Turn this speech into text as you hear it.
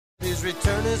His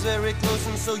return is very close,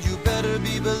 and so you better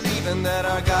be believing that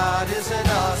our God is an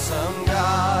awesome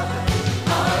God.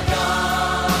 Our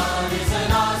God is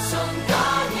an awesome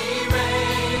God. He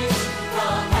reigns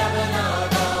from heaven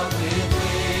above with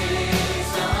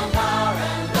wisdom, power,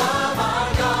 and love.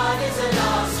 Our God is an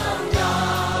awesome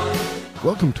God.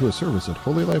 Welcome to a service at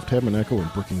Holy Life Tabernacle in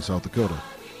Brookings, South Dakota.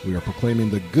 We are proclaiming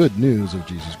the good news of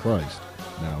Jesus Christ.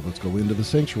 Now let's go into the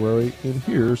sanctuary, and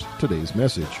here's today's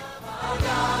message. Our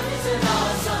God is an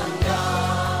awesome God.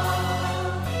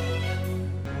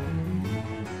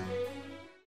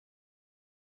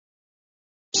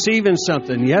 Receiving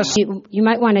something, yes? You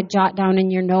might want to jot down in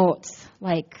your notes,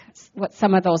 like what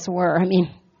some of those were. I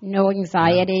mean, no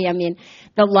anxiety. I mean,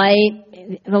 the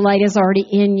light is already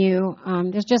in you.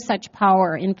 There's just such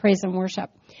power in praise and worship.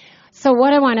 So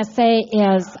what I want to say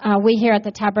is we here at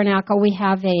the Tabernacle, we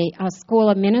have a school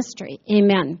of ministry.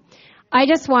 Amen. I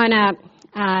just want to,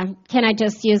 can I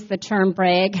just use the term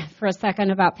brag for a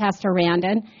second about Pastor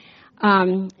Randon,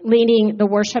 leading the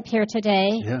worship here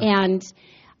today. Yeah. And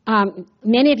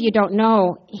many of you don't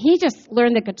know, he just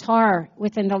learned the guitar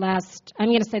within the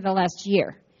last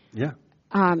year. Yeah.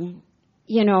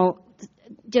 You know,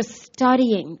 just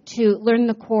studying to learn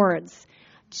the chords,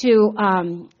 to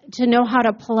know how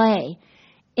to play.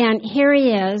 And here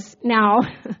he is now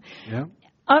Yeah.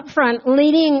 up front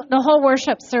leading the whole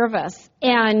worship service.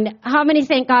 And how many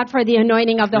thank God for the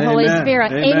anointing of the Holy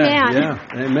Spirit? Amen. Yeah.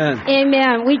 Amen.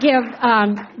 Amen. We give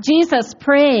Jesus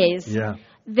praise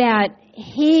that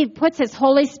he puts his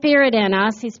Holy Spirit in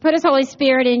us. He's put his Holy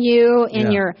Spirit in you,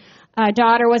 in your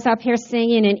daughter was up here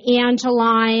singing, and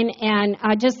Angeline, and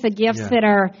just the gifts that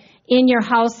are in your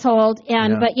household.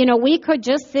 And but you know, we could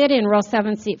just sit in row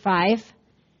 7, seat 5.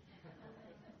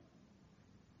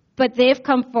 But they've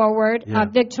come forward.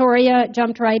 Victoria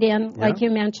jumped right in, like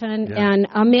you mentioned, and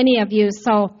many of you.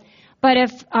 So, but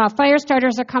if fire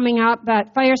starters are coming up,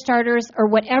 but fire starters or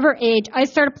whatever age, I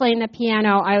started playing the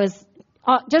piano. I was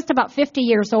just about 50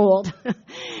 years old,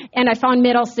 and I found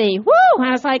middle C. Woo! And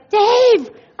I was like, Dave,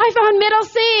 I found middle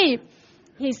C.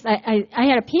 I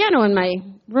had a piano in my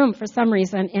room for some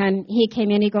reason, and he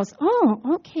came in. He goes,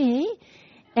 "Oh, okay,"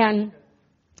 and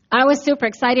I was super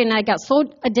excited, and I got so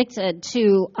addicted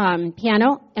to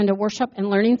piano and to worship and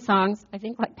learning songs. I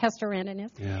think like Pastor Randon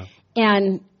is. Yeah.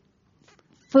 And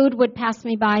food would pass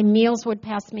me by, meals would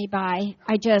pass me by.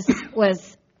 I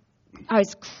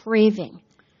was craving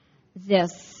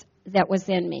this that was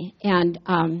in me, and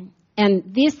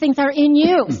these things are in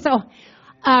you. So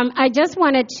I just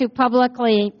wanted to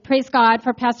publicly praise God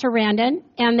for Pastor Randon,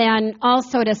 and then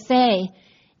also to say,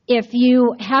 if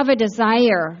you have a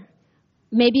desire,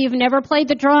 maybe you've never played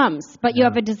the drums, but you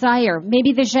have a desire,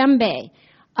 maybe the djembe,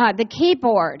 the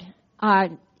keyboard,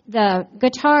 the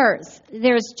guitars.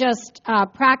 There's just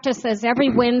practices every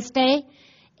Wednesday,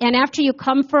 and after you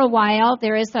come for a while,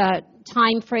 there is a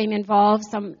time frame involved,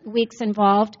 some weeks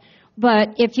involved.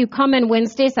 But if you come on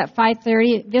Wednesdays at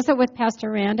 5:30, visit with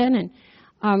Pastor Randon, and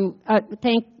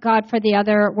thank God for the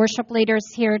other worship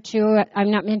leaders here too. I'm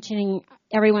not mentioning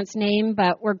everyone's name,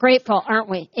 but we're grateful, aren't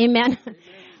we? Amen.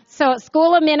 So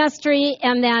School of Ministry,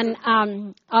 and then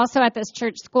also at this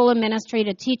church, School of Ministry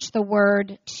to teach the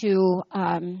Word, to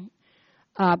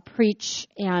preach,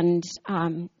 and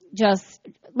just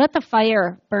let the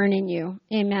fire burn in you.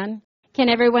 Amen. Can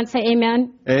everyone say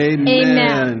amen? Amen.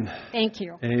 Amen. Thank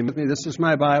you. Amen. This is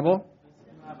my Bible.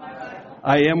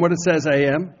 I am what it says I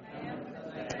am.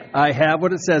 I have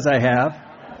what it says I have.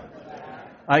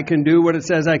 I can do what it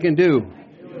says I can do.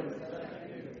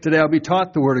 Today I'll be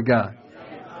taught the Word of God.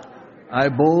 I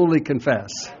boldly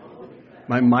confess.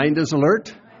 My mind is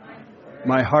alert.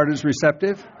 My heart is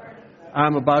receptive.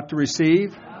 I'm about to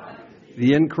receive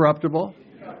the incorruptible,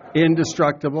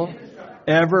 indestructible,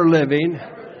 ever-living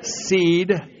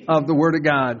seed of the Word of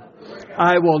God.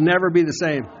 I will never be the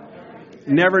same.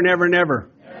 Never, never, never.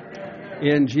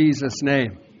 In Jesus'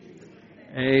 name.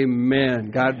 Amen.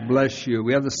 God bless you.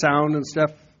 We have the sound and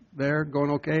stuff there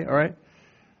going okay? All right.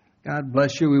 God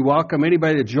bless you. We welcome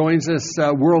anybody that joins us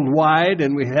worldwide,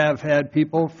 and we have had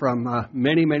people from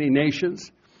many, many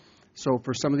nations. So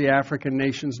for some of the African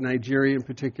nations, Nigeria in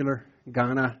particular,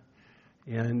 Ghana,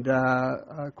 and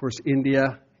of course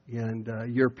India, and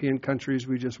European countries,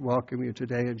 we just welcome you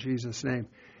today in Jesus' name.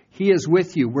 He is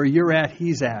with you. Where you're at,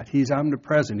 He's at. He's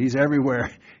omnipresent. He's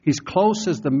everywhere. He's close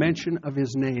as the mention of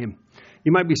His name.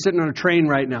 You might be sitting on a train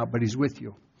right now, but He's with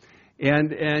you.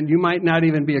 And you might not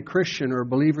even be a Christian or a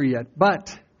believer yet,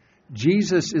 but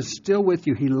Jesus is still with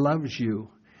you. He loves you.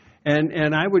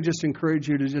 And I would just encourage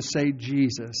you to just say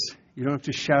Jesus. You don't have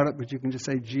to shout it, but you can just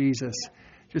say Jesus.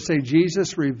 Just say,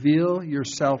 Jesus, reveal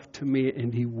yourself to me,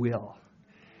 and He will.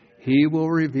 He will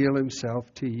reveal himself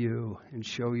to you and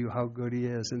show you how good he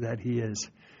is and that he is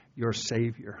your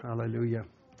Savior. Hallelujah.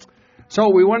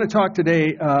 So we want to talk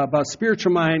today about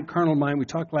spiritual mind, carnal mind. We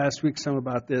talked last week some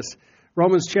about this.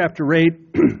 Romans chapter 8,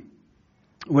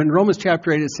 when Romans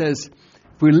chapter 8 it says,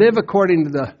 if we live according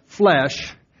to the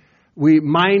flesh, we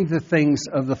mind the things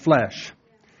of the flesh.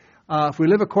 If we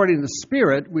live according to the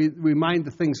Spirit, we mind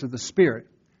the things of the Spirit.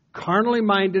 Carnally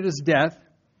minded is death.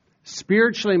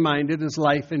 Spiritually minded is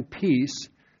life and peace.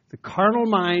 The carnal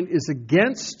mind is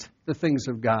against the things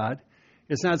of God.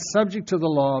 It's not subject to the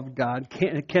law of God.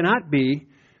 It cannot be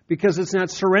because it's not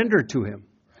surrendered to Him.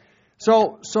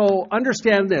 So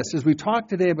understand this. As we talk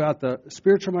today about the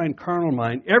spiritual mind, carnal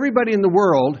mind, everybody in the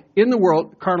world,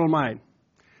 carnal mind.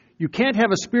 You can't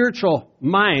have a spiritual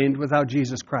mind without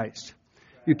Jesus Christ.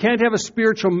 You can't have a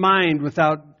spiritual mind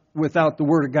without the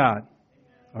Word of God.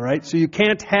 All right? So you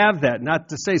can't have that. Not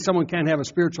to say someone can't have a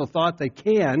spiritual thought. They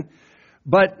can.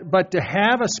 But to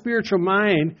have a spiritual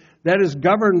mind that is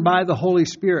governed by the Holy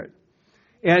Spirit.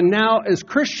 And now as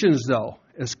Christians, though,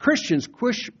 Christians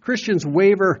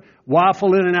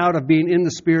waffle in and out of being in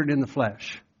the Spirit and in the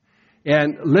flesh.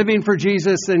 And living for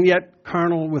Jesus and yet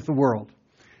carnal with the world.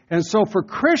 And so for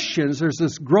Christians, there's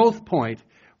this growth point.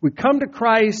 We come to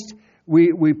Christ,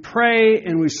 we pray,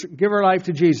 and we give our life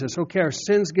to Jesus. Okay, our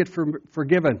sins get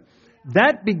forgiven.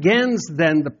 That begins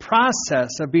then the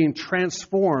process of being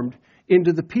transformed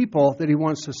into the people that He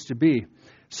wants us to be.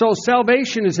 So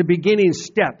salvation is a beginning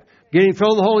step. Getting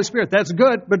filled with the Holy Spirit, that's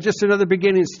good, but just another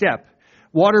beginning step.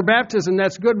 Water baptism,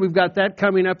 that's good. We've got that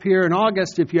coming up here in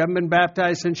August. If you haven't been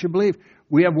baptized since you believe,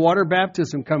 we have water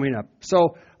baptism coming up.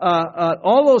 So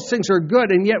all those things are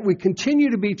good, and yet we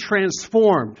continue to be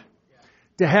transformed.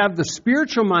 To have the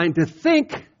spiritual mind to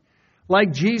think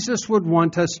like Jesus would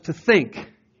want us to think.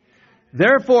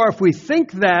 Therefore, if we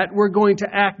think that, we're going to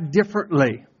act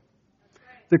differently.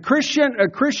 A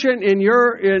Christian in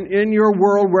your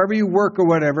world, wherever you work or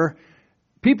whatever,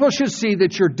 people should see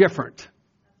that you're different.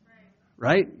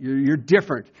 Right? You're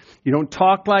different. You don't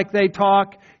talk like they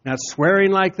talk. You're not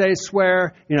swearing like they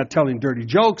swear. You're not telling dirty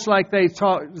jokes like they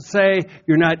say.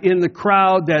 You're not in the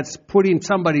crowd that's putting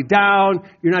somebody down.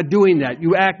 You're not doing that.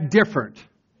 You act different.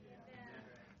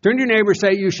 Turn to your neighbor and say,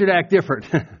 you should act different.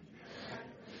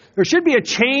 There should be a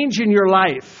change in your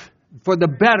life for the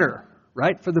better,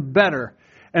 right? For the better.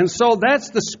 And so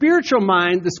that's the spiritual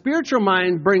mind. The spiritual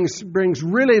mind brings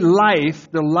really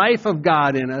life, the life of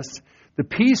God in us. The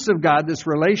peace of God, this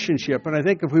relationship. And I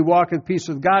think if we walk in peace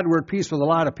with God, we're at peace with a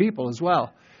lot of people as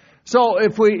well. So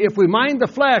if we mind the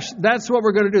flesh, that's what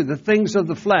we're going to do, the things of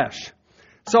the flesh.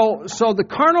 So the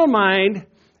carnal mind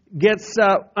gets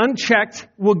unchecked,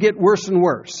 will get worse and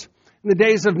worse. In the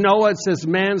days of Noah, it says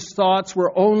man's thoughts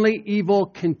were only evil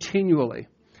continually.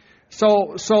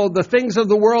 So the things of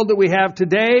the world that we have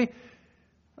today,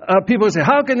 people say,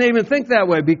 how can they even think that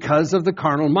way? Because of the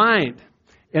carnal mind.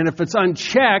 And if it's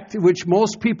unchecked, which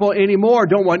most people anymore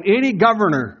don't want any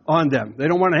governor on them. They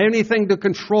don't want anything to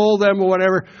control them or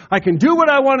whatever. I can do what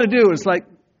I want to do. It's like,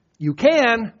 you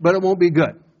can, but it won't be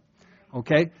good.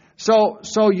 Okay? So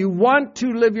you want to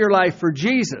live your life for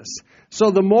Jesus.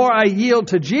 So the more I yield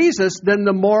to Jesus, then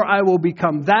the more I will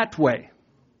become that way.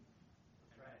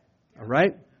 All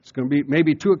right? It's going to be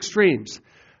maybe two extremes.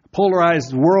 A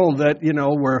polarized world that,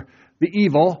 where the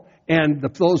evil and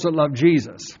those that love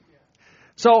Jesus.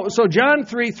 So John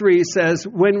 3:3 says,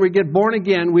 when we get born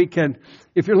again, we can,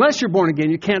 unless you're born again,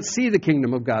 you can't see the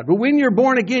kingdom of God. But when you're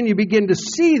born again, you begin to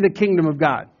see the kingdom of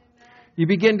God. You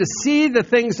begin to see the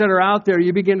things that are out there.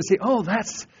 You begin to see, oh,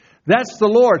 that's the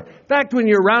Lord. In fact, when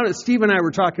you're around it, Steve and I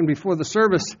were talking before the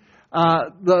service,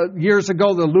 years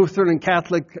ago, the Lutheran and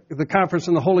Catholic, the Conference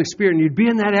on the Holy Spirit, and you'd be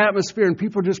in that atmosphere and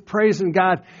people just praising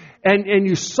God. And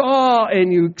you saw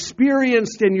and you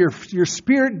experienced and your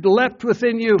spirit leapt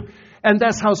within you. And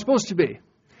that's how it's supposed to be.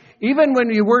 Even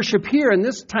when you worship here in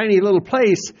this tiny little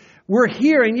place, we're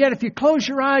here, and yet if you close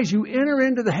your eyes, you enter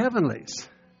into the heavenlies.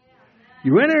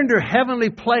 You enter into a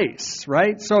heavenly place,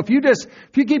 right? So if you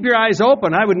keep your eyes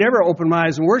open, I would never open my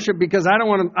eyes and worship because I don't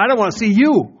want to see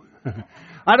you.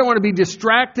 I don't want to be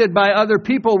distracted by other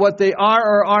people, what they are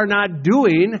or are not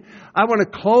doing. I want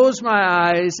to close my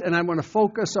eyes and I want to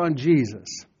focus on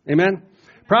Jesus. Amen?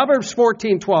 Proverbs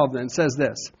 14:12 then says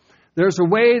this. There's a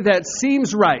way that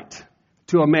seems right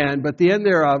to a man, but the end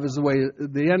thereof is the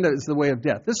way of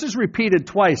death. This is repeated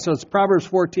twice, so it's Proverbs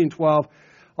 14:12,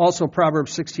 also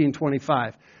Proverbs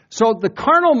 16:25. So the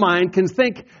carnal mind can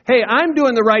think, hey, I'm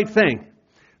doing the right thing.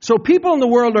 So people in the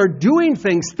world are doing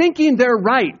things thinking they're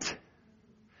right.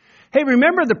 Hey,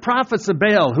 remember the prophets of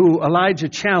Baal who Elijah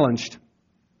challenged?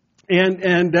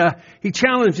 And he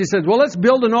challenged. He said, "Well, let's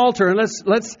build an altar and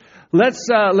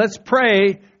let's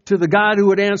pray to the God who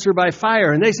would answer by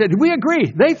fire." And they said, "We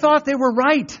agree." They thought they were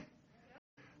right.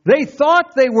 They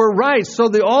thought they were right. So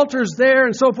the altar's there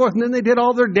and so forth. And then they did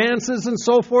all their dances and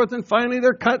so forth. And finally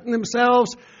they're cutting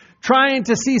themselves, trying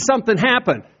to see something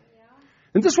happen.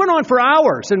 And this went on for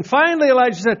hours. And finally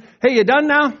Elijah said, "Hey, you done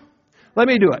now? Let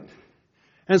me do it."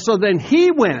 And so then he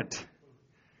went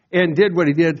and did what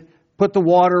he did, put the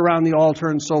water around the altar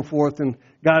and so forth, and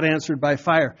God answered by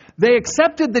fire. They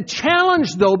accepted the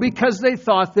challenge, though, because they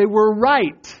thought they were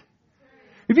right.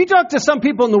 If you talk to some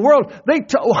people in the world, they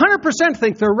 100%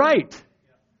 think they're right.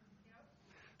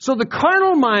 So the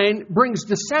carnal mind brings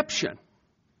deception.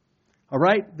 All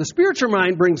right? The spiritual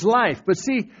mind brings life. But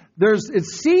see, it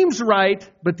seems right,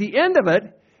 but the end of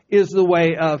it is the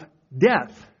way of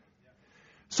death.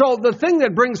 So the thing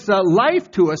that brings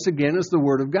life to us, again, is the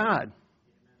Word of God.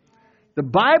 The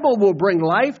Bible will bring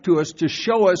life to us to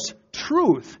show us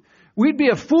truth. We'd be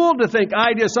a fool to think,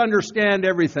 I just understand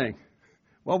everything.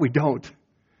 Well, we don't.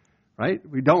 Right?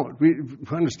 We don't. We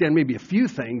understand maybe a few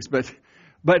things, but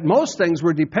most things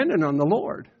we're dependent on the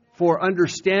Lord for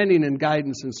understanding and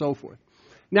guidance and so forth.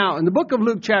 Now, in the book of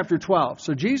Luke chapter 12,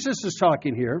 so Jesus is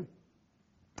talking here,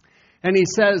 and he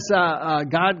says,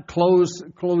 God clothes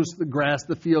the grass,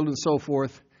 the field, and so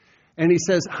forth. And he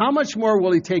says, how much more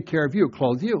will he take care of you,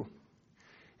 clothe you?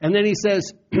 And then he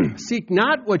says, seek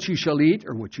not what you shall eat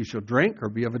or what you shall drink or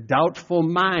be of a doubtful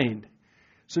mind.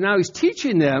 So now he's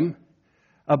teaching them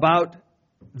about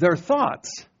their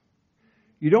thoughts.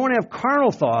 You don't want to have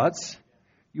carnal thoughts.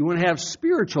 You want to have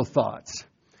spiritual thoughts.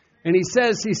 And he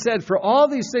said, for all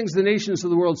these things the nations of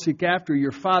the world seek after,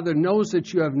 your Father knows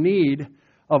that you have need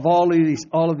of all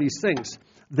of these things.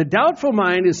 The doubtful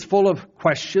mind is full of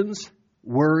questions,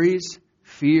 worries,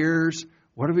 fears.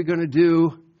 What are we going to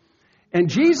do? And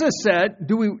Jesus said,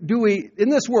 do we in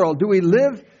this world, do we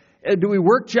live, do we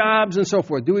work jobs and so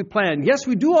forth? Do we plan? Yes,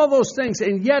 we do all those things.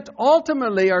 And yet,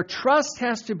 ultimately, our trust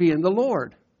has to be in the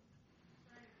Lord.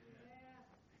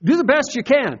 Do the best you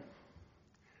can.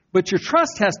 But your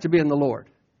trust has to be in the Lord.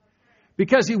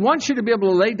 Because He wants you to be able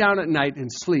to lay down at night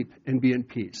and sleep and be in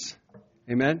peace.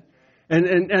 Amen?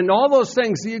 And all those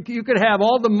things, you could have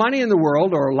all the money in the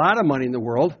world or a lot of money in the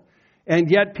world,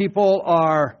 and yet people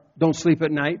don't sleep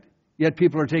at night. Yet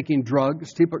people are taking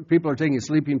drugs. People are taking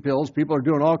sleeping pills. People are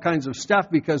doing all kinds of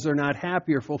stuff because they're not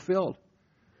happy or fulfilled.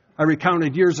 I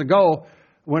recounted years ago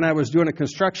when I was doing a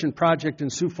construction project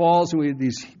in Sioux Falls, and we had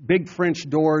these big French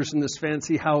doors in this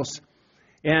fancy house.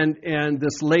 And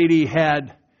this lady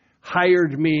had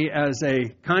hired me as a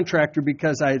contractor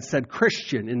because I had said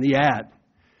Christian in the ad.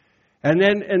 And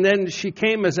then she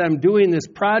came as I'm doing this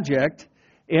project,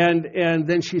 and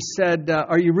then she said,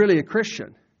 are you really a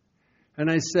Christian? And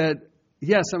I said,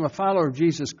 yes, I'm a follower of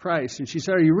Jesus Christ. And she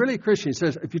said, are you really a Christian? She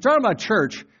says, if you're talking about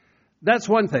church, that's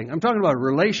one thing. I'm talking about a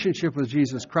relationship with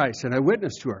Jesus Christ. And I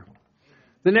witnessed to her.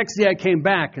 The next day I came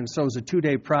back, and so it was a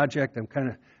 2-day project. I'm kind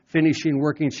of finishing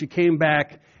working. She came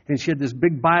back, and she had this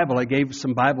big Bible. I gave her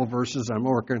some Bible verses. I'm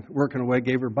working away,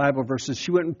 gave her Bible verses.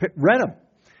 She went and read them.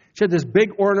 She had this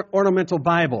big ornamental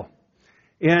Bible.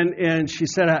 And she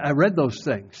said, I read those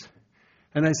things.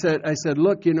 And I said,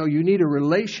 look, you need a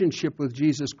relationship with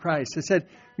Jesus Christ. I said,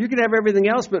 you can have everything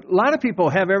else, but a lot of people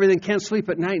have everything, can't sleep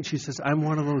at night. And she says, I'm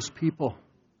one of those people.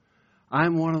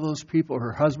 I'm one of those people.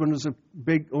 Her husband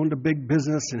owned a big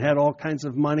business and had all kinds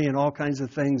of money and all kinds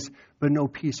of things, but no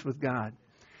peace with God.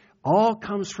 All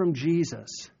comes from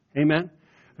Jesus. Amen?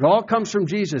 It all comes from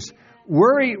Jesus.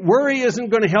 Worry isn't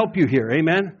going to help you here.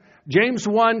 Amen? James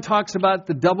 1 talks about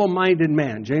the double-minded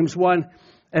man. James 1,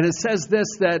 and it says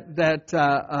this,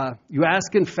 that you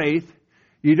ask in faith.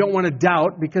 You don't want to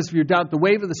doubt, because if you doubt, the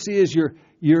wave of the sea is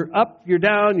you're up, you're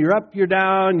down, you're up, you're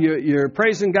down, you're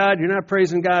praising God, you're not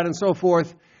praising God, and so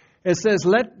forth. It says,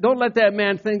 don't let that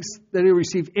man think that he'll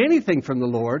receive anything from the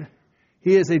Lord.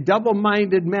 He is a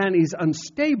double-minded man. He's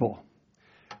unstable.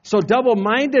 So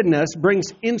double-mindedness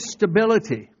brings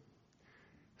instability.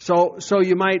 So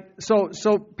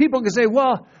people can say,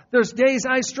 well, there's days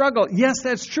I struggle. Yes,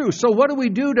 that's true. So what do we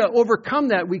do to overcome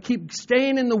that? We keep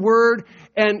staying in the Word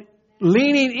and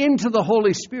leaning into the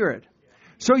Holy Spirit.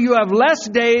 So you have less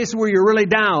days where you're really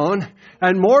down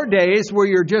and more days where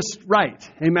you're just right.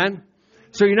 Amen?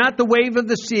 So you're not the wave of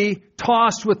the sea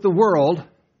tossed with the world.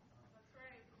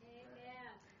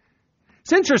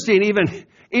 It's interesting,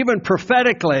 even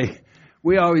prophetically,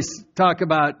 we always talk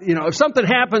about, if something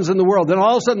happens in the world, then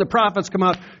all of a sudden the prophets come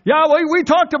out, yeah, we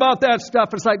talked about that stuff.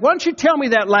 It's like, why don't you tell me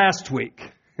that last week?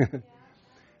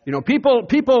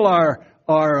 People are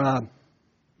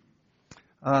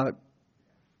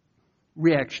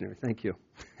Reactionary, thank you.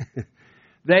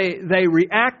 They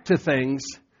react to things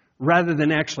rather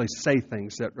than actually say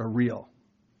things that are real.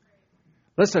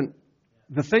 Listen,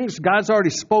 the things God's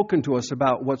already spoken to us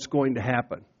about what's going to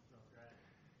happen.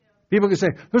 People can say,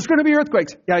 there's going to be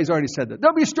earthquakes. Yeah, He's already said that.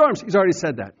 There'll be storms. He's already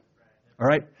said that. All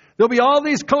right? There'll be all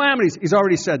these calamities. He's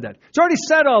already said that. He's already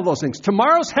said all those things.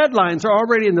 Tomorrow's headlines are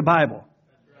already in the Bible.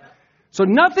 So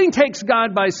nothing takes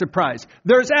God by surprise.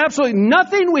 There's absolutely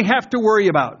nothing we have to worry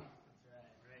about.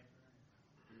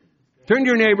 Turn to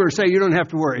your neighbor and say, you don't have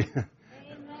to worry.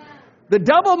 The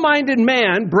double-minded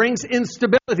man brings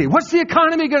instability. What's the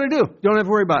economy going to do? You don't have to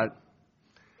worry about it.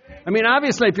 I mean,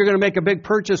 obviously, if you're going to make a big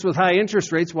purchase with high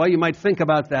interest rates, well, you might think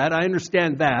about that. I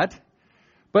understand that.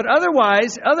 But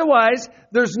otherwise,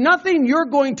 there's nothing you're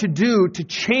going to do to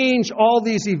change all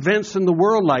these events in the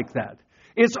world like that.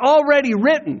 It's already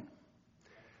written.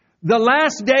 The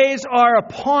last days are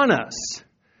upon us.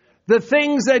 The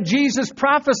things that Jesus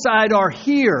prophesied are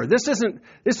here. This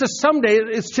is someday,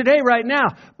 it's today right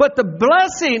now. But the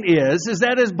blessing is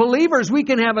that as believers, we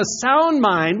can have a sound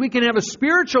mind, we can have a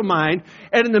spiritual mind,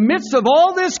 and in the midst of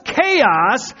all this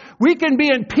chaos, we can be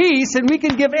in peace and we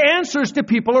can give answers to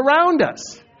people around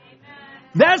us.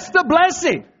 That's the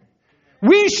blessing.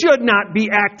 We should not be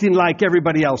acting like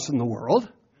everybody else in the world.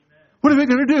 What are we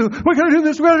going to do? We're going to do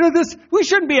this, we're going to do this. We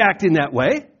shouldn't be acting that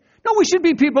way. No, we should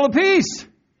be people of peace.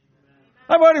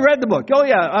 I've already read the book. Oh,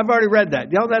 yeah, I've already read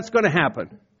that. You know, that's going to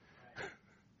happen.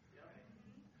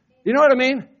 You know what I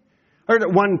mean? I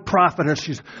heard one prophetess,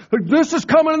 she's, this is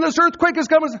coming and this earthquake is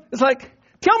coming. It's like,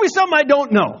 tell me something I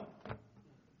don't know.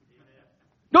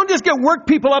 Don't just get work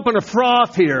people up in a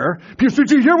froth here. Did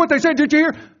you hear what they said? Did you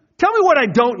hear? Tell me what I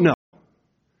don't know.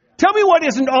 Tell me what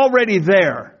isn't already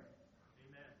there.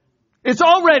 It's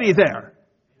already there.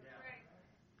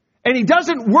 And He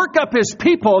doesn't work up His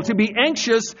people to be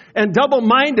anxious and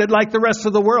double-minded like the rest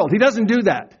of the world. He doesn't do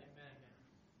that.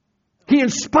 He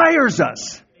inspires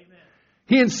us.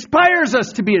 He inspires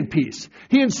us to be in peace.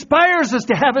 He inspires us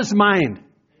to have His mind.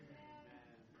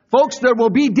 Folks, there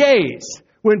will be days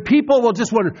when people will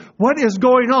just wonder, what is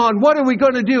going on? What are we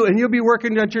going to do? And you'll be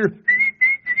working at your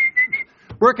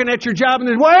job and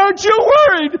then, why aren't you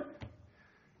worried?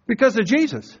 Because of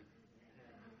Jesus.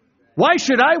 Why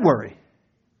should I worry?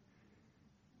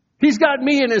 He's got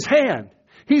me in His hand.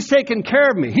 He's taken care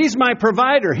of me. He's my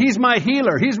provider. He's my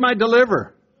healer. He's my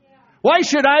deliverer. Why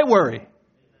should I worry?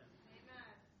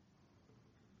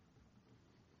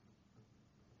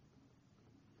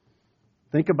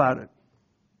 Think about it.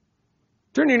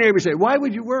 Turn to your neighbor and say, why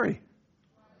would you worry?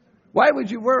 Why would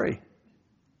you worry?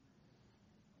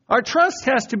 Our trust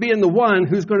has to be in the one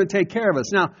who's going to take care of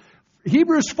us. Now,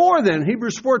 Hebrews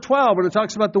 4:12, when it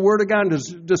talks about the Word of God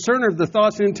and discerner of the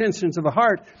thoughts and intentions of a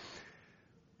heart,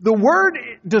 the Word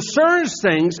discerns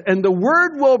things and the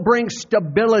Word will bring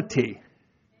stability.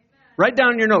 Write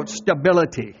down your notes,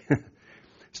 stability.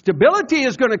 Stability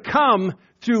is going to come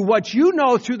through what you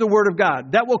know through the Word of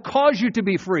God. That will cause you to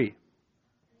be free.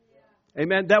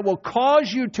 Amen. That will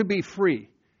cause you to be free.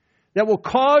 That will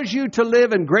cause you to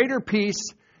live in greater peace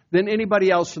than anybody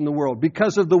else in the world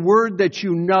because of the Word that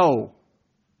you know.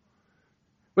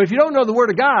 But if you don't know the Word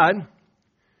of God,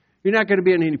 you're not going to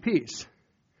be in any peace.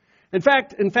 In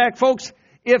fact, folks,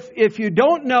 if you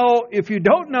don't know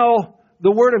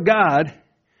the Word of God,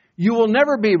 you will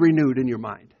never be renewed in your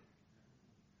mind.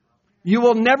 You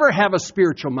will never have a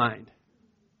spiritual mind.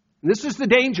 And this is the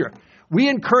danger. We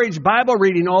encourage Bible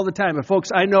reading all the time. And folks,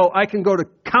 I know I can go to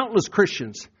countless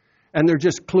Christians and they're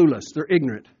just clueless. They're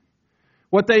ignorant.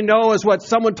 What they know is what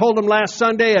someone told them last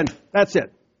Sunday and that's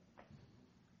it.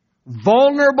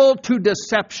 Vulnerable to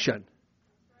deception.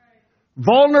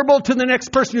 Vulnerable to the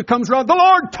next person who comes around. The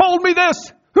Lord told me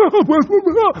this.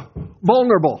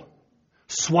 Vulnerable.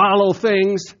 Swallow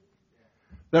things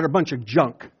that are a bunch of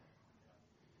junk.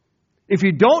 If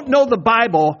you don't know the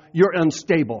Bible, you're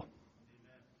unstable.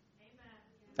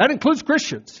 That includes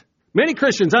Christians. Many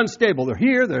Christians unstable. They're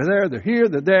here, they're there, they're here,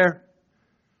 they're there.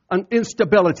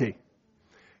 Instability.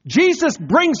 Jesus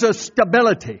brings us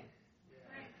stability.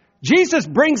 Jesus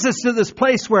brings us to this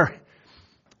place where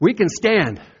we can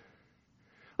stand.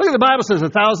 Look at the Bible says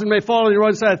 1,000 may fall on your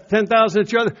one side, 10,000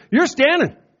 at your other. You're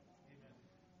standing.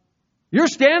 You're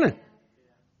standing.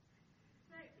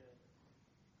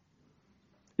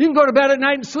 You can go to bed at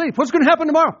night and sleep. What's going to happen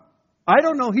tomorrow? I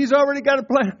don't know. He's already got a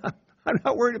plan. I'm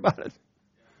not worried about it.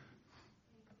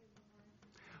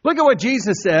 Look at what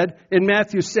Jesus said in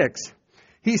Matthew 6.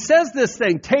 He says this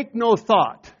thing, take no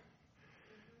thought.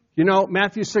 You know,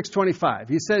 Matthew 6:25.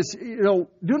 He says,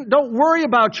 don't worry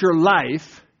about your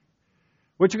life,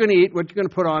 what you're going to eat, what you're going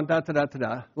to put on,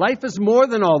 da-da-da-da-da. Life is more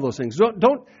than all those things.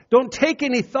 Don't take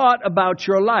any thought about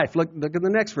your life. Look at the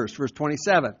next verse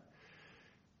 27.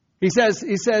 He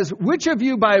says, which of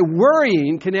you by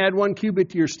worrying can add 1 cubit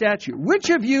to your stature?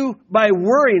 Which of you by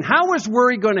worrying, how is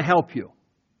worry going to help you?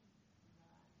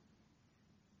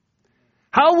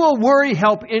 How will worry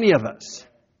help any of us?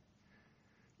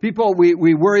 People,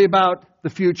 we worry about the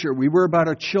future. We worry about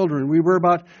our children. We worry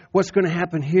about what's going to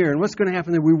happen here and what's going to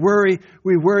happen there. We worry,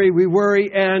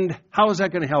 and how is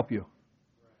that going to help you?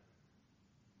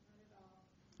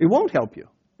 It won't help you.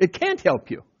 It can't help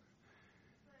you.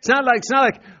 It's not like,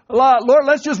 Lord,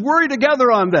 let's just worry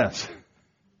together on this.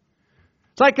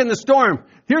 It's like in the storm.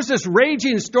 Here's this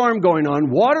raging storm going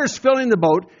on. Water's filling the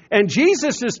boat, and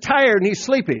Jesus is tired and he's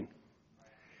sleeping.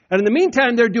 And in the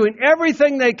meantime, they're doing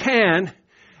everything they can.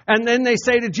 And then they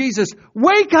say to Jesus,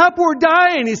 wake up, we're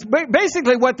dying.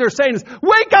 Basically what they're saying is,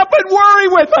 wake up and worry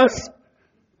with us.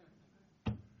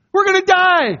 We're going to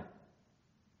die.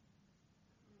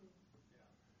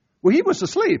 Well, he was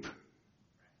asleep.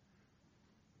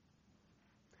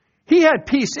 He had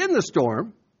peace in the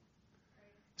storm,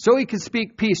 so he could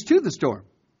speak peace to the storm.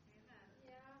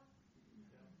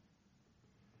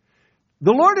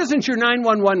 The Lord isn't your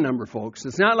 911 number, folks.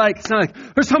 It's not like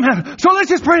there's something happening. So let's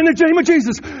just pray in the name of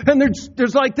Jesus. And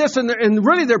there's like this, and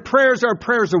really their prayers are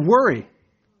prayers of worry.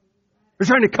 They're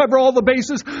trying to cover all the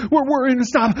bases. We're worrying to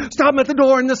stop them at the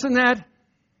door and this and that.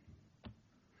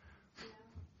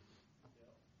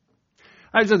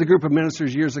 I was with a group of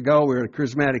ministers years ago. We were at a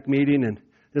charismatic meeting, and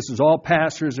this was all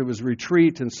pastors. It was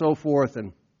retreat and so forth.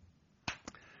 And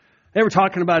they were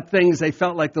talking about things they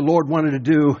felt like the Lord wanted to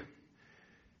do.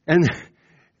 And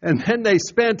then they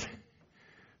spent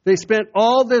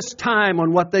all this time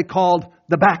on what they called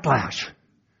the backlash.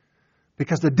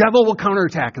 Because the devil will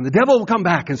counterattack and the devil will come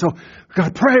back. And so we're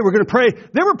going to pray.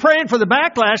 They were praying for the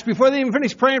backlash before they even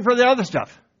finished praying for the other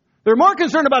stuff. They're more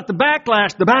concerned about the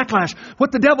backlash,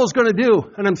 what the devil's going to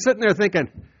do. And I'm sitting there thinking,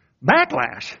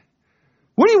 backlash?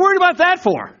 What are you worried about that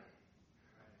for?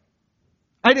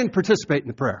 I didn't participate in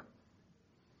the prayer.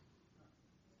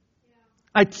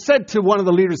 I said to one of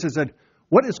the leaders, I said,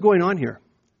 what is going on here?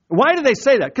 Why do they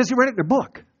say that? Because he read it in their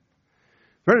book.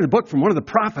 Read it in a book from one of the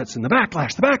prophets, and the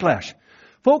backlash.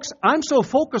 Folks, I'm so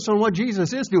focused on what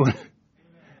Jesus is doing.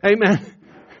 Amen.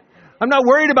 I'm not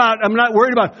worried about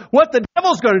what the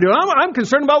devil's going to do. I'm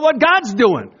concerned about what God's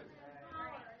doing.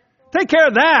 Take care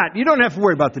of that. You don't have to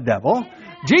worry about the devil.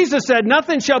 Jesus said,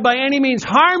 nothing shall by any means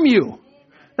harm you.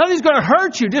 Nothing's going to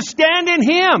hurt you. Just stand in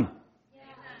Him.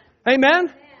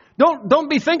 Amen. Don't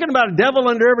be thinking about a devil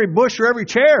under every bush or every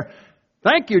chair.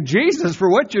 Thank you, Jesus, for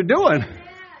what you're doing.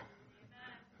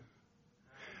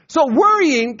 So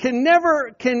worrying can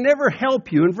never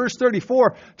help you. In verse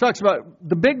 34, it talks about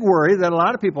the big worry that a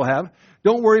lot of people have.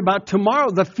 Don't worry about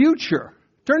tomorrow, the future.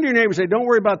 Turn to your neighbor and say, don't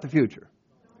worry about the future.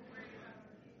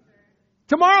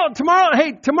 Tomorrow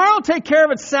will take care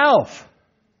of itself.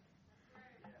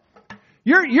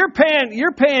 You're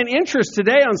paying interest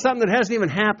today on something that hasn't even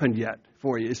happened yet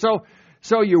for you. So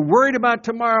you're worried about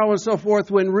tomorrow and so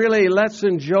forth, when really let's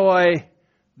enjoy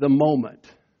the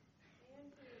moment.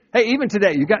 Hey, even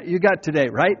today, you got today,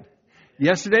 right?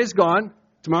 Yesterday's gone.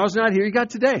 Tomorrow's not here. You got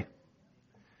today.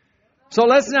 So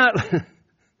let's not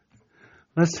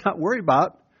worry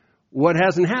about what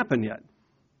hasn't happened yet.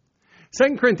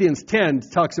 2 Corinthians 10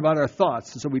 talks about our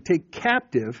thoughts. So we take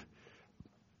captive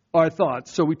our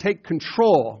thoughts. So we take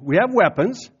control. We have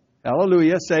weapons.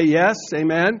 Hallelujah. Say yes.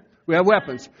 Amen. We have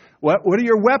weapons. What are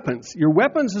your weapons? Your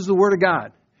weapons is the Word of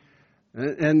God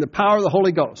and the power of the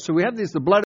Holy Ghost. So we have the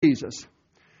blood of Jesus.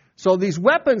 So these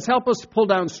weapons help us to pull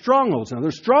down strongholds. Now,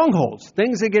 they're strongholds,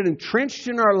 things that get entrenched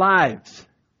in our lives.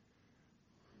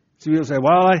 So you'll say,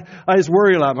 well, I just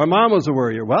worry a lot. My mom was a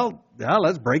worrier. Well, yeah,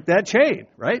 let's break that chain,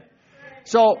 right?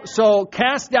 So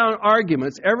cast down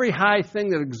arguments, every high thing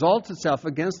that exalts itself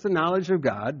against the knowledge of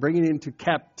God, bringing it into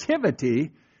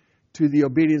captivity to the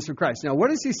obedience of Christ. Now,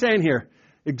 what is he saying here?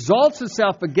 Exalts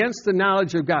itself against the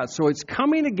knowledge of God. So it's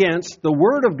coming against the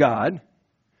Word of God.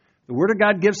 The Word of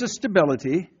God gives us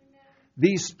stability.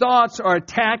 These thoughts are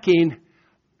attacking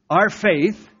our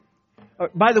faith.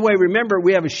 By the way, remember,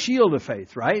 we have a shield of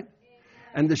faith, right?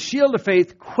 And the shield of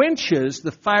faith quenches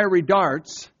the fiery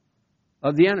darts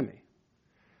of the enemy.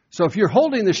 So if you're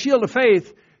holding the shield of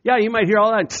faith, yeah, you might hear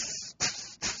all that.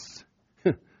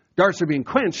 Darts are being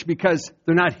quenched because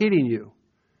they're not hitting you.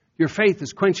 Your faith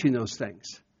is quenching those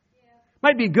things.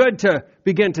 Might be good to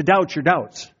begin to doubt your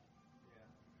doubts.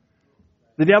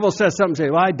 The devil says something, say,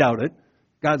 well, I doubt it.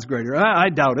 God's greater. I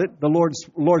doubt it. The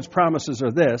Lord's promises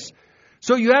are this.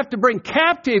 So you have to bring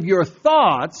captive your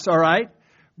thoughts, all right?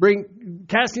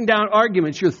 casting down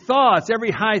arguments, your thoughts,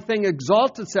 every high thing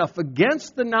exalts itself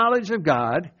against the knowledge of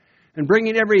God, and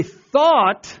bringing every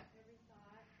thought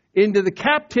into the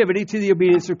captivity to the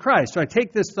obedience of Christ. So I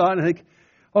take this thought and I think,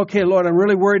 okay, Lord, I'm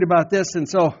really worried about this, and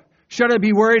so should I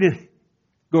be worried? And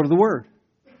go to the Word.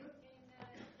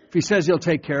 If He says He'll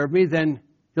take care of me, then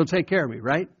He'll take care of me,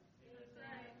 right?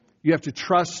 You have to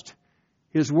trust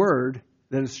His Word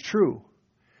that it's true.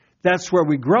 That's where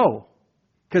we grow.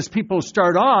 Because people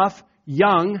start off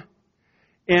young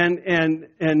and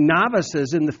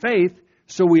novices in the faith,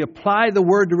 so we apply the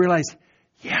Word to realize,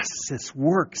 yes, this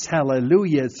works.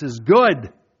 Hallelujah. This is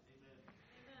good.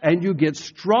 And you get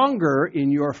stronger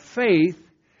in your faith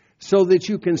so that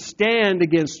you can stand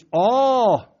against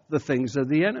all the things of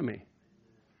the enemy.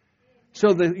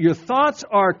 So that your thoughts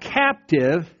are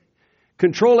captive.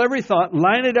 Control every thought.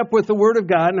 Line it up with the Word of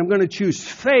God. And I'm going to choose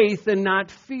faith and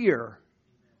not fear.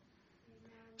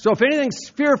 So if anything's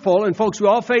fearful, and folks, we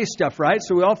all face stuff, right?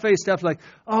 So we all face stuff like,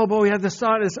 oh, boy, we have this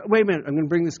thought. Wait a minute, I'm going to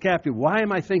bring this captive. Why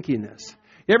am I thinking this?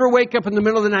 You ever wake up in the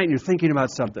middle of the night and you're thinking about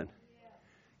something?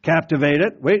 Captivate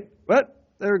it. Wait, what?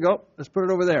 There we go. Let's put it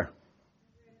over there.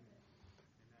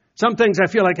 Some things I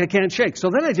feel like I can't shake. So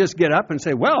then I just get up and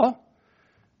say, well,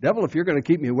 devil, if you're going to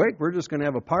keep me awake, we're just going to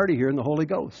have a party here in the Holy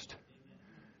Ghost.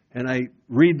 And I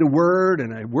read the Word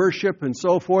and I worship and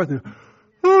so forth. And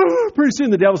pretty soon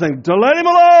the devil's saying, to let him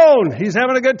alone. He's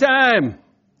having a good time.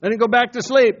 Let him go back to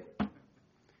sleep.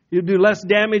 You do less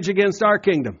damage against our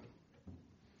kingdom.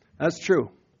 That's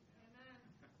true.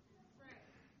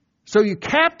 So you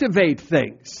captivate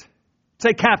things.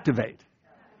 Say captivate.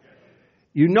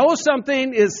 You know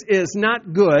something is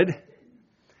not good.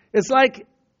 It's like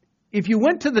if you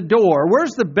went to the door,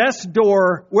 where's the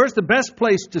best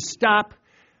place to stop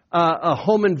a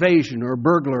home invasion or a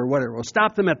burglar or whatever? We'll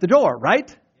stop them at the door, right?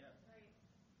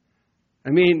 I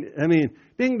mean,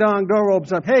 ding dong, door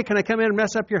opens up. Hey, can I come in and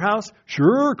mess up your house?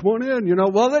 Sure, come on in.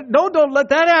 Well, don't let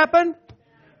that happen.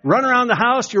 Run around the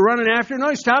house, you're running after. No,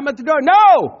 you stop them at the door.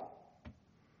 No!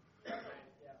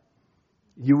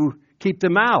 You keep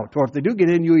them out. Or if they do get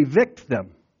in, you evict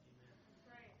them.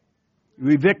 You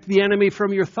evict the enemy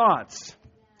from your thoughts.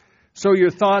 So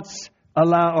your thoughts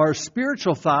are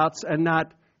spiritual thoughts and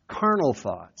not carnal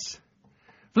thoughts.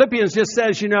 Philippians just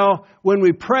says, when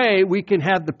we pray, we can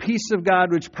have the peace of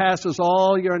God which passes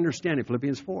all your understanding.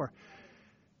 Philippians 4.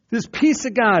 This peace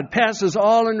of God passes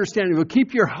all understanding. Will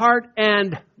keep your heart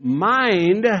and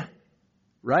mind,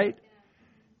 right,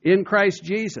 in Christ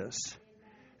Jesus.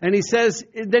 And he says,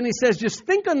 just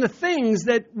think on the things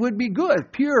that would be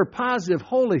good, pure, positive,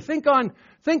 holy. Think on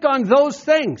those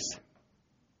things.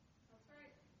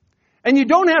 And you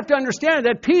don't have to understand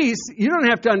that peace. You don't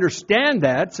have to understand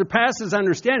that. Surpasses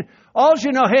understanding. All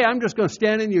you know, hey, I'm just going to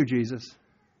stand in you, Jesus.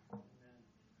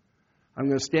 I'm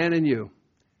going to stand in you.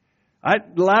 A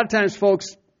lot of times, folks,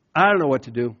 I don't know what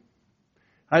to do.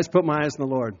 I just put my eyes on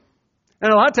the Lord.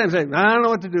 And a lot of times, I don't know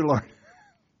what to do, Lord.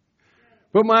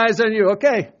 Put my eyes on you.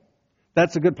 Okay.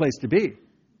 That's a good place to be.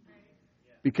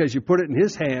 Because you put it in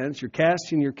His hands. You're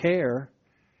casting your care.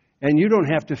 And you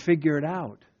don't have to figure it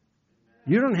out.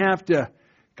 You don't have to,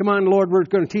 come on, Lord, we're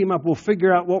going to team up. We'll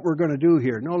figure out what we're going to do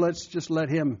here. No, let's just let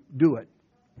Him do it.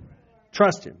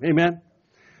 Trust Him. Amen?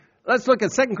 Let's look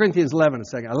at 2 Corinthians 11 a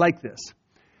second. I like this.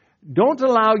 Don't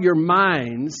allow your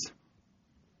minds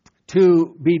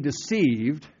to be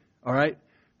deceived, all right?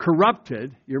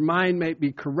 Corrupted. Your mind may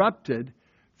be corrupted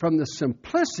from the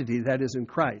simplicity that is in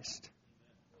Christ.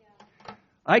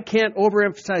 I can't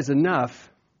overemphasize enough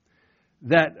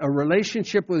that a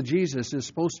relationship with Jesus is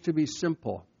supposed to be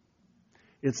simple.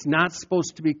 It's not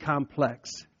supposed to be complex.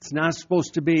 It's not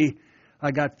supposed to be,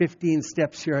 I got 15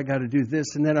 steps here, I got to do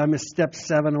this, and then I missed step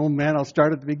 7. Oh man, I'll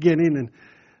start at the beginning and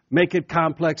make it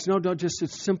complex. No,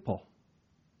 it's simple.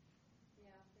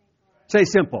 Say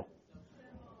simple.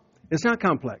 It's not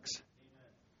complex.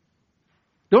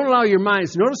 Don't allow your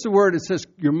minds. Notice the word, it says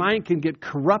your mind can get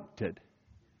corrupted.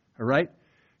 All right?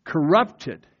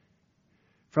 Corrupted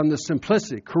from the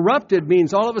simplicity. Corrupted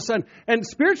means all of a sudden, and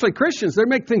spiritually Christians, they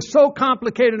make things so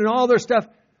complicated and all their stuff.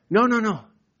 No.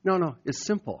 It's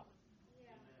simple.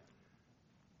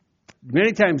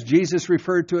 Many times Jesus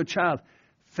referred to a child.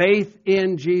 Faith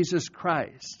in Jesus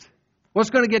Christ. What's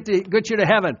going to get you to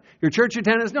heaven? Your church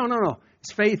attendance? No.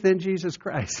 It's faith in Jesus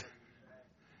Christ.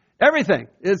 Everything.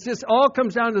 It's just all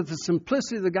comes down to the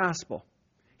simplicity of the gospel.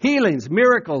 Healings,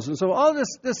 miracles, and so all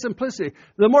this simplicity.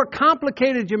 The more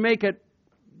complicated you make it,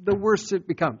 the worse it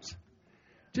becomes.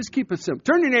 Just keep it simple.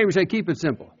 Turn to your neighbor and say, keep it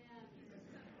simple.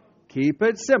 Keep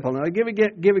it simple. Now, I'll give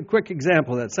a quick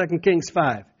example of that. 2 Kings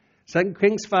 5. 2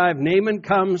 Kings 5, Naaman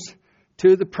comes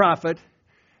to the prophet,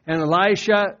 And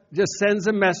Elisha just sends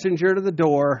a messenger to the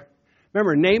door.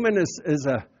 Remember, Naaman is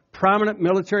a prominent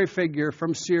military figure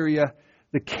from Syria.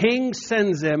 The king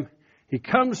sends him. He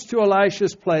comes to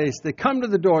Elisha's place. They come to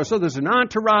the door. So there's an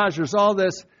entourage. There's all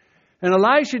this. And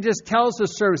Elisha just tells the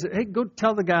servants, hey, go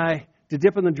tell the guy to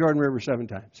dip in the Jordan River 7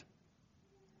 times.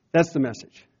 That's the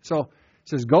message. So it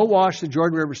says, go wash the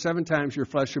Jordan River 7 times, your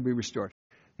flesh will be restored.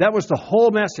 That was the whole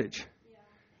message.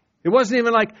 It wasn't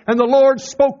even like, and the Lord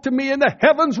spoke to me and the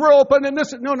heavens were open and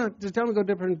this. No, just tell him to go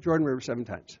dip in the Jordan River 7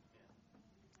 times.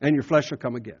 And your flesh will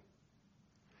come again.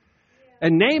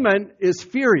 And Naaman is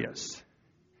furious.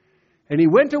 And he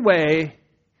went away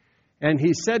and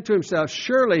he said to himself,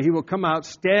 surely he will come out,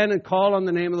 stand and call on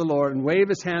the name of the Lord and wave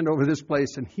his hand over this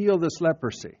place and heal this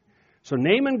leprosy. So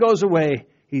Naaman goes away.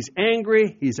 He's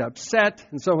angry. He's upset.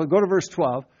 And so we'll go to verse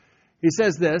 12. He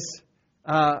says this.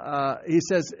 He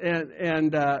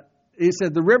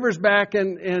said, the rivers back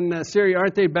in Syria,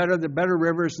 aren't they better? The better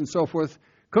rivers and so forth.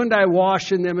 Couldn't I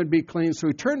wash in them and be clean? So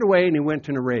he turned away and he went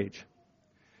in a rage.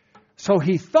 So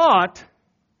he thought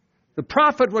the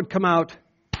prophet would come out.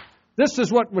 This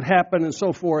is what would happen and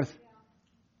so forth.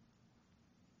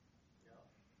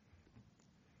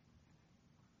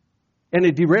 And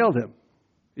it derailed him.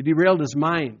 It derailed his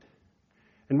mind.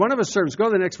 And one of his servants, go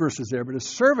to the next verses there, but his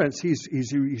servants,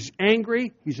 he's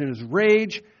angry, he's in his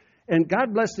rage. And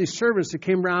God bless these servants that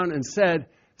came around and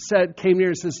came near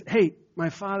and says, hey, my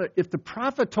father, if the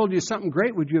prophet told you something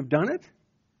great, would you have done it?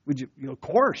 Would you, of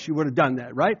course, you would have done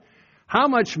that, right? How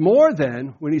much more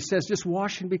then when he says, just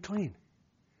wash and be clean?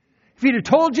 If he'd have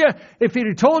told you,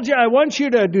 I want you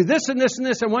to do this and this and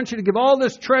this, I want you to give all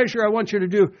this treasure, I want you to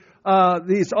do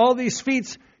all these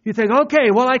feats, you think,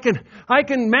 okay, well, I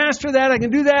can master that, I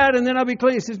can do that, and then I'll be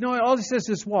clean. He says, no, all he says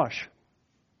is wash.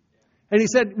 And he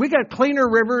said, we got cleaner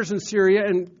rivers in Syria,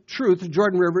 and truth, the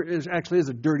Jordan River is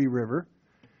a dirty river.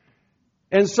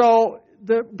 And so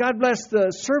God bless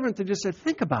the servant that just said,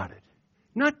 think about it.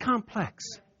 Not complex.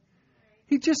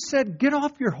 He just said, get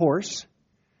off your horse,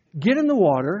 get in the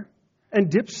water, and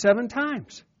dip 7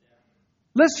 times.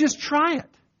 Let's just try it.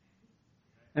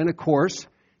 And of course,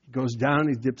 he goes down,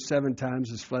 he dips 7 times,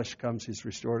 his flesh comes, he's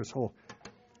restored his whole.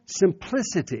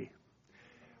 Simplicity.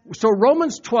 So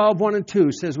Romans 12, 1 and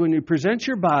 2 says, when you present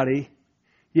your body,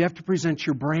 you have to present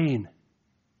your brain.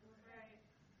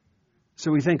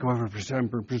 So we think, I'm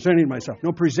presenting myself.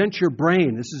 No, present your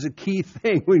brain. This is a key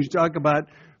thing when you talk about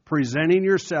presenting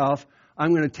yourself.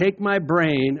 I'm going to take my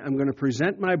brain, I'm going to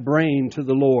present my brain to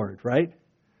the Lord, right?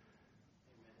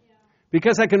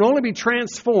 Because I can only be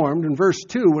transformed, in verse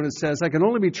 2 when it says, I can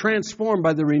only be transformed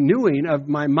by the renewing of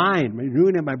my mind,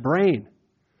 renewing of my brain.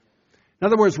 In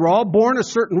other words, we're all born a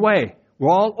certain way. We're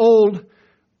all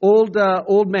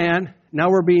old man. Now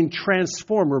we're being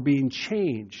transformed. We're being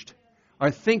changed. Our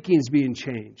thinking's being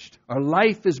changed. Our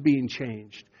life is being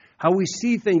changed. How we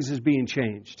see things is being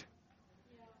changed.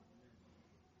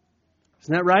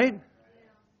 Isn't that right?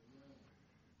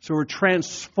 So we're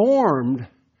transformed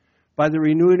by the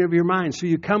renewing of your mind. So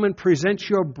you come and present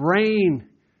your brain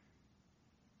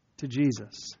to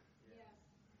Jesus.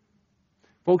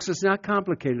 Folks, it's not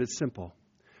complicated. It's simple.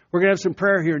 We're going to have some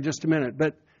prayer here in just a minute.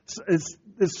 But it's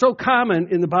so common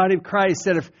in the body of Christ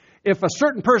that if a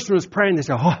certain person was praying, they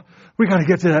say, oh, we got to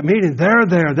get to that meeting. They're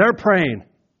there. They're praying.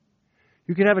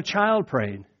 You can have a child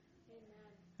praying.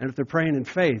 And if they're praying in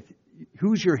faith,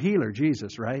 who's your healer?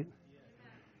 Jesus, right?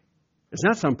 It's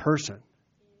not some person.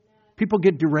 People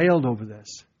get derailed over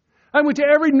this. I went to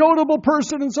every notable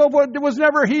person and so forth that was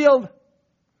never healed.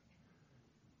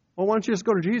 Well, why don't you just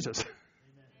go to Jesus?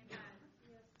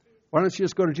 Why don't you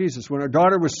just go to Jesus? When our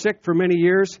daughter was sick for many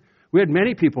years, we had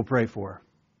many people pray for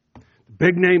her.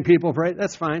 Big name people pray,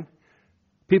 that's fine.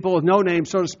 People with no name,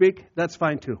 so to speak, that's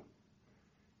fine too.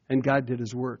 And God did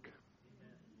His work.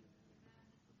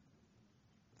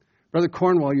 Brother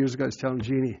Cornwall years ago was telling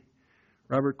Jeannie,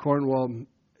 Robert Cornwall,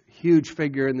 huge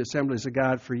figure in the Assemblies of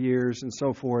God for years and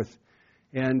so forth.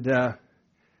 And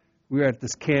we were at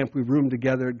this camp. We roomed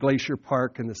together at Glacier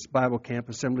Park in this Bible camp,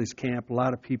 Assemblies camp. A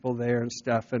lot of people there and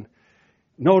stuff. And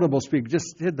notable speaker,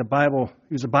 just did the Bible.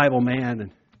 He was a Bible man.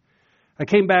 And I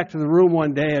came back to the room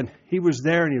one day, and he was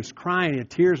there, and he was crying. He had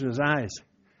tears in his eyes.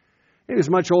 He was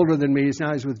much older than me.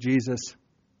 Now he's with Jesus.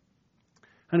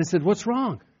 And I said, what's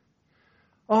wrong?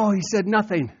 Oh, he said,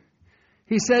 nothing.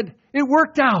 He said, it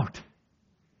worked out.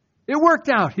 It worked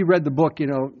out. He read the book,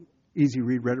 easy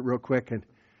read, read it real quick. And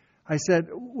I said,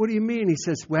 what do you mean? He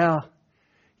says, well,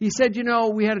 he said,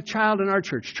 we had a child in our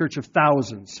church of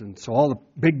thousands. And so all the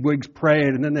big wigs prayed.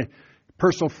 And then they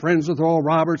personal friends with Oral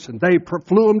Roberts. And they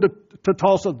flew him to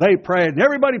Tulsa. They prayed. And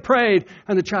everybody prayed.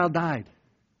 And the child died.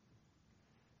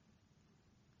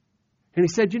 And he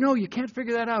said, you can't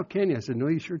figure that out, can you? I said, no,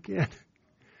 you sure can.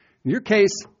 In your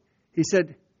case, he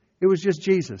said, it was just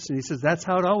Jesus. And he says, that's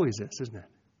how it always is, isn't it?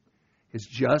 It's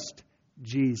just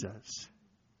Jesus.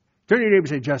 Turn to your neighbor and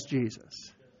say, just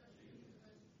Jesus.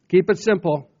 Keep it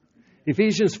simple.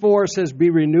 Ephesians 4 says, be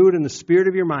renewed in the spirit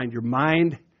of your mind. Your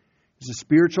mind is a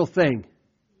spiritual thing.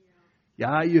 Yeah,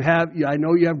 I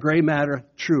know you have gray matter,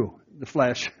 true, the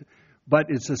flesh, but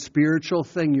it's a spiritual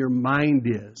thing. Your mind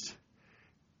is.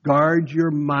 Guard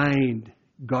your mind.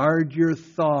 Guard your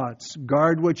thoughts.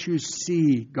 Guard what you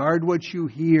see. Guard what you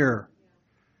hear.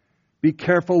 Be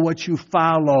careful what you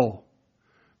follow.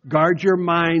 Guard your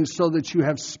mind so that you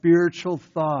have spiritual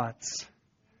thoughts.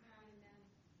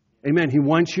 Amen. He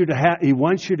wants you to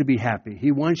be happy.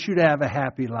 He wants you to have a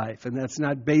happy life. And that's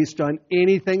not based on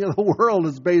anything in the world.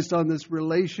 It's based on this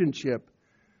relationship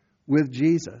with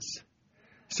Jesus.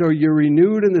 So you're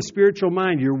renewed in the spiritual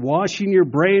mind. You're washing your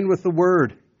brain with the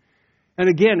Word. And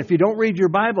again, if you don't read your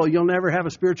Bible, you'll never have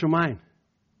a spiritual mind.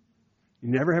 You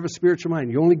never have a spiritual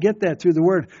mind. You only get that through the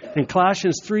Word. And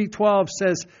Colossians 3:12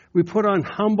 says we put on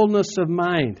humbleness of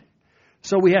mind.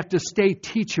 So we have to stay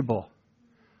teachable.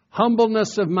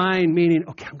 Humbleness of mind, meaning,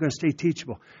 okay, I'm going to stay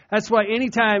teachable. That's why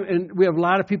anytime, and we have a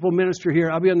lot of people minister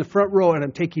here, I'll be on the front row and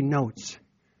I'm taking notes.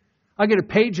 I'll get a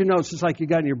page of notes, just like you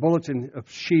got in your bulletin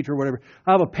sheet or whatever.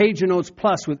 I'll have a page of notes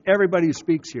plus with everybody who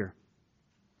speaks here.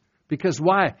 Because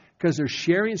why? Because they're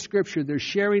sharing Scripture. They're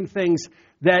sharing things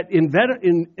that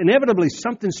inevitably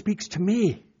something speaks to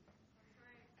me.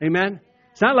 Amen?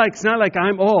 It's not like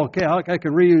I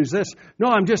can reuse this. No,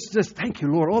 I'm just thank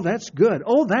you, Lord. Oh, that's good.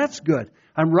 Oh, that's good.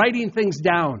 I'm writing things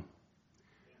down.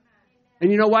 And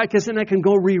you know why? Because then I can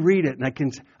go reread it. And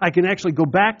I can actually go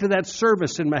back to that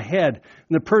service in my head. And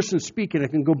the person speaking, I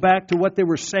can go back to what they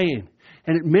were saying.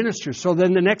 And it ministers. So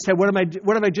then the next time, what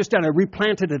have I just done? I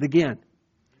replanted it again.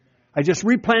 I just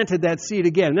replanted that seed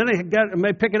again. Then I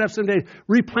might pick it up someday,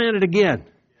 replant it again.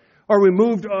 Or we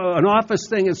moved an office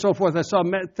thing and so forth. I saw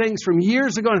things from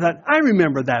years ago and I thought, I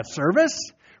remember that service.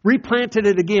 Replanted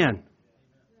it again.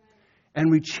 And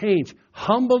we change.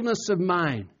 Humbleness of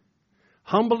mind.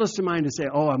 Humbleness of mind to say,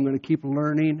 oh, I'm going to keep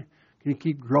learning. I'm going to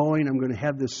keep growing. I'm going to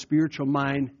have this spiritual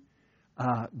mind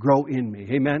grow in me.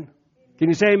 Amen? Can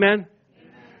you say amen?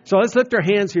 So let's lift our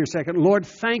hands here a second. Lord,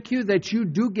 thank you that you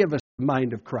do give us the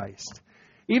mind of Christ.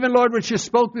 Even, Lord, which you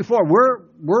spoke before,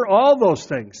 we're all those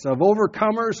things of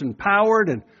overcomers, empowered,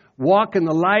 and walk in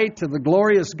the light of the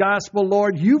glorious gospel.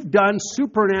 Lord, you've done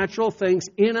supernatural things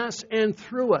in us and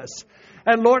through us.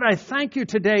 And Lord, I thank you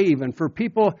today even for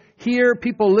people here,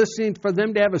 people listening, for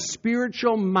them to have a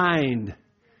spiritual mind,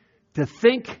 to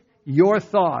think your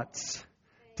thoughts,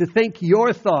 to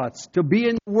be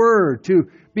in the Word, to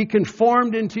be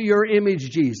conformed into your image,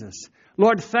 Jesus.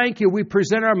 Lord, thank you. We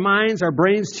present our minds, our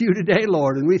brains to you today,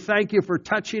 Lord, and we thank you for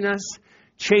touching us,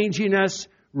 changing us,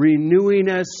 renewing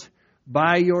us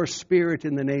by your Spirit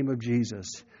in the name of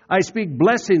Jesus. I speak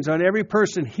blessings on every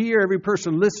person here, every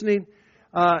person listening,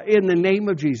 in the name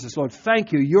of Jesus. Lord,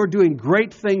 thank you. You're doing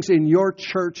great things in your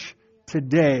church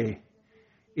today.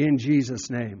 In Jesus'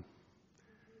 name.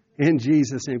 In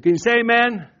Jesus' name. Can you say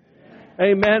amen?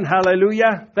 Amen.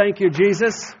 Hallelujah. Thank you,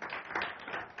 Jesus.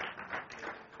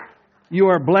 You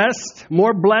are blessed.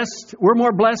 More blessed. We're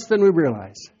more blessed than we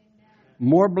realize.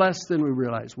 More blessed than we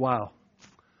realize. Wow.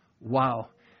 Wow.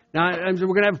 Now, we're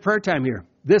going to have a prayer time here.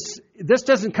 This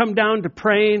doesn't come down to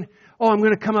praying, oh, I'm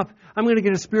going to come up, I'm going to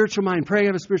get a spiritual mind, pray,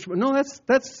 have a spiritual mind. No,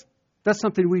 that's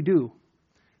something we do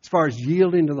as far as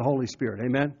yielding to the Holy Spirit.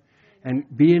 Amen? And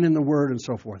being in the Word and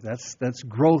so forth. That's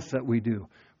growth that we do.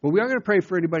 But we are going to pray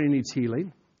for anybody who needs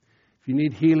healing. If you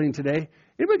need healing today.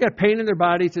 Anybody got pain in their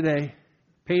body today?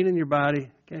 Pain in your body?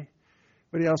 Okay.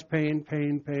 Anybody else pain?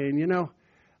 You know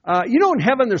in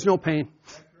heaven there's no pain.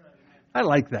 I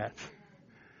like that.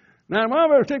 Now, I'm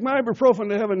going to take my ibuprofen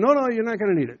to heaven. No, you're not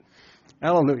going to need it.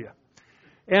 Hallelujah.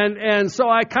 And so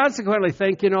I consequently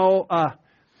think,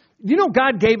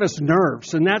 God gave us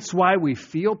nerves, and that's why we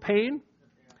feel pain.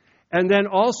 And then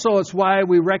also it's why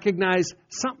we recognize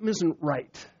something isn't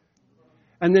right.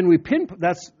 And then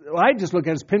I just look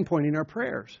at it as pinpointing our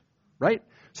prayers, right?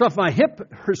 So if my hip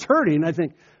is hurting, I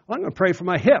think, well, I'm going to pray for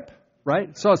my hip,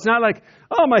 right? So it's not like,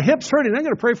 oh, my hip's hurting, I'm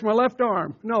going to pray for my left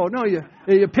arm. No,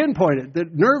 you pinpoint it. The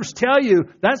nerves tell you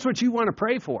that's what you want to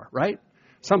pray for, right?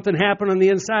 Something happened on the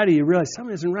inside of you. You realize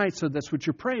something isn't right, so that's what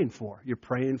you're praying for. You're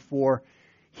praying for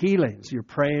healings. You're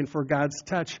praying for God's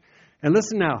touch. And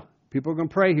listen now, people are going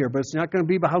to pray here, but it's not going to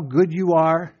be about how good you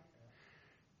are.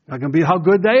 Not going to be how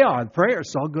good they are. The prayer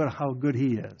is all good how good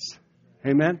He is.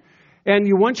 Amen? And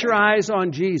you want your eyes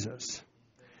on Jesus.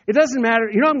 It doesn't matter.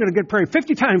 I'm going to get prayed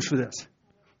 50 times for this.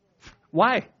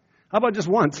 Why? How about just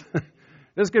once?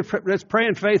 Let's pray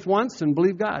in faith once and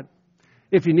believe God.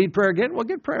 If you need prayer again, well,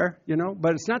 get prayer,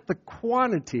 But it's not the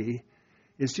quantity.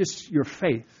 It's just your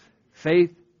faith.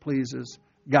 Faith pleases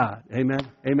God. Amen.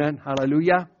 Amen.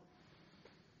 Hallelujah.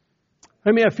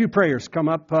 Let me have a few prayers come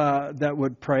up that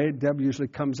would pray. Deb usually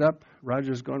comes up.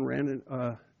 Roger's going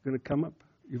to come up.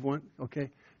 You want? Okay.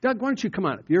 Doug, why don't you come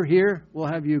on up? You're here. We'll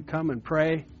have you come and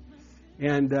pray.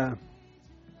 And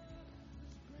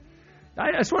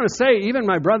I just want to say, even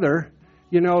my brother,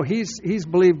 he's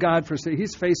believed God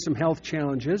he's faced some health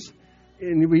challenges.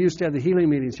 And we used to have the healing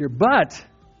meetings here. But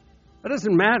that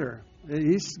doesn't matter.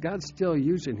 God's still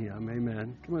using him.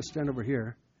 Amen. Come on, stand over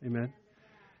here. Amen.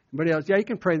 Anybody else? Yeah, you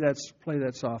can play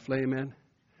that softly. Amen.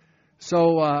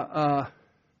 So,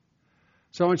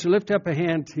 so I want you to lift up a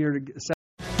hand here to say,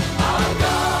 Our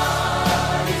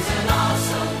God is an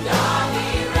awesome God.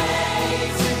 He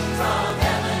reigns from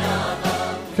heaven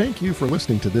above. Thank you for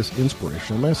listening to this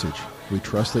inspirational message. We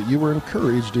trust that you were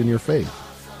encouraged in your faith.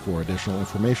 For additional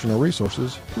information or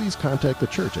resources, please contact the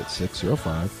church at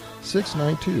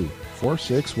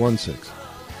 605-692-4616.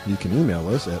 You can email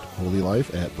us at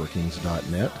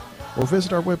holylife@brookings.net or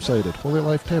visit our website at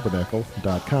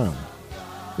holylifetabernacle.com.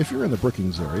 If you're in the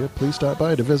Brookings area, please stop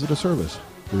by to visit a service.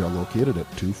 We are located at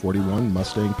 241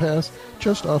 Mustang Pass,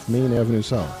 just off Main Avenue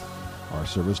South. Our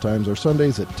service times are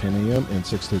Sundays at 10 a.m. and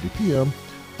 6:30 p.m.,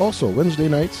 also Wednesday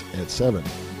nights at 7.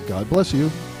 God bless you.